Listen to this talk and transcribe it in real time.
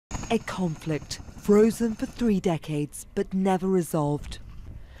A conflict frozen for 3 decades but never resolved.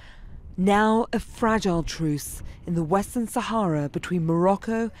 Now a fragile truce in the Western Sahara between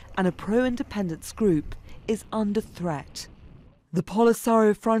Morocco and a pro-independence group is under threat. The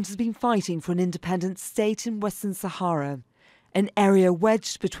Polisario Front has been fighting for an independent state in Western Sahara, an area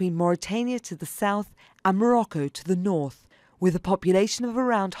wedged between Mauritania to the south and Morocco to the north, with a population of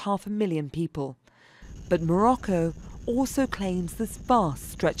around 500,000 people. But Morocco also claims this vast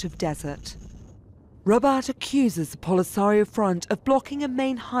stretch of desert. Rabat accuses the Polisario Front of blocking a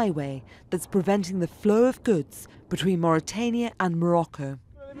main highway that's preventing the flow of goods between Mauritania and Morocco.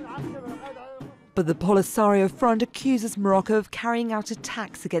 But the Polisario Front accuses Morocco of carrying out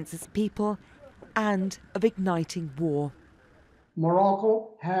attacks against its people and of igniting war.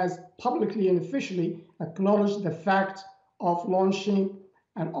 Morocco has publicly and officially acknowledged the fact of launching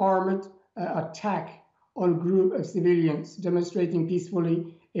an armed attack on a group of civilians demonstrating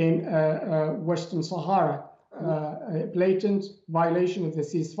peacefully in Western Sahara, a blatant violation of the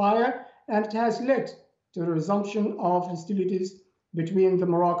ceasefire, and it has led to the resumption of hostilities between the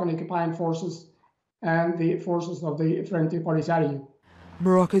Moroccan occupying forces and the forces of the Frente Polisario.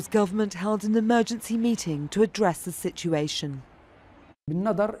 Morocco's government held an emergency meeting to address the situation.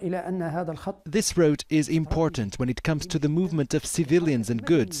 This road is important when it comes to the movement of civilians and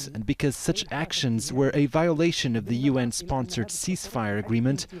goods, and because such actions were a violation of the UN-sponsored ceasefire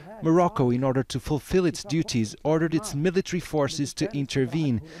agreement, Morocco, in order to fulfill its duties, ordered its military forces to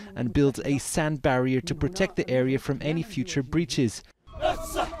intervene and build a sand barrier to protect the area from any future breaches.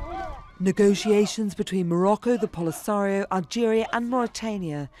 Negotiations between Morocco, the Polisario, Algeria and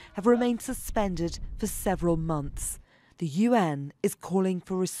Mauritania have remained suspended for several months. The UN is calling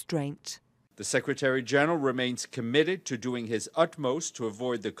for restraint. The Secretary General remains committed to doing his utmost to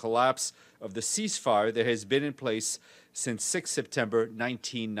avoid the collapse of the ceasefire that has been in place since 6 September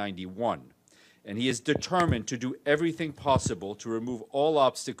 1991. And he is determined to do everything possible to remove all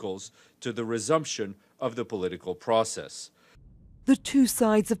obstacles to the resumption of the political process. The two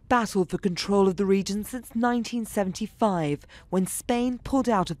sides have battled for control of the region since 1975, when Spain pulled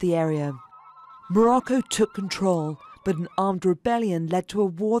out of the area. Morocco took control, but an armed rebellion led to a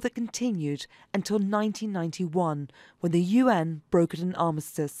war that continued until 1991, when the UN brokered an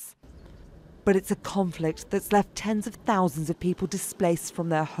armistice. But it's a conflict that's left tens of thousands of people displaced from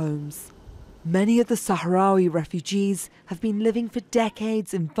their homes. Many of the Sahrawi refugees have been living for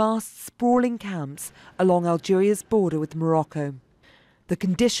decades in vast, sprawling camps along Algeria's border with Morocco. The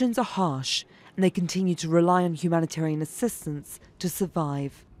conditions are harsh, and they continue to rely on humanitarian assistance to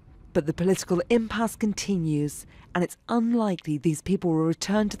survive. But the political impasse continues, and it's unlikely these people will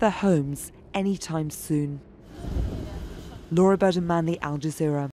return to their homes anytime soon. Laura Burden-Manley, Al Jazeera.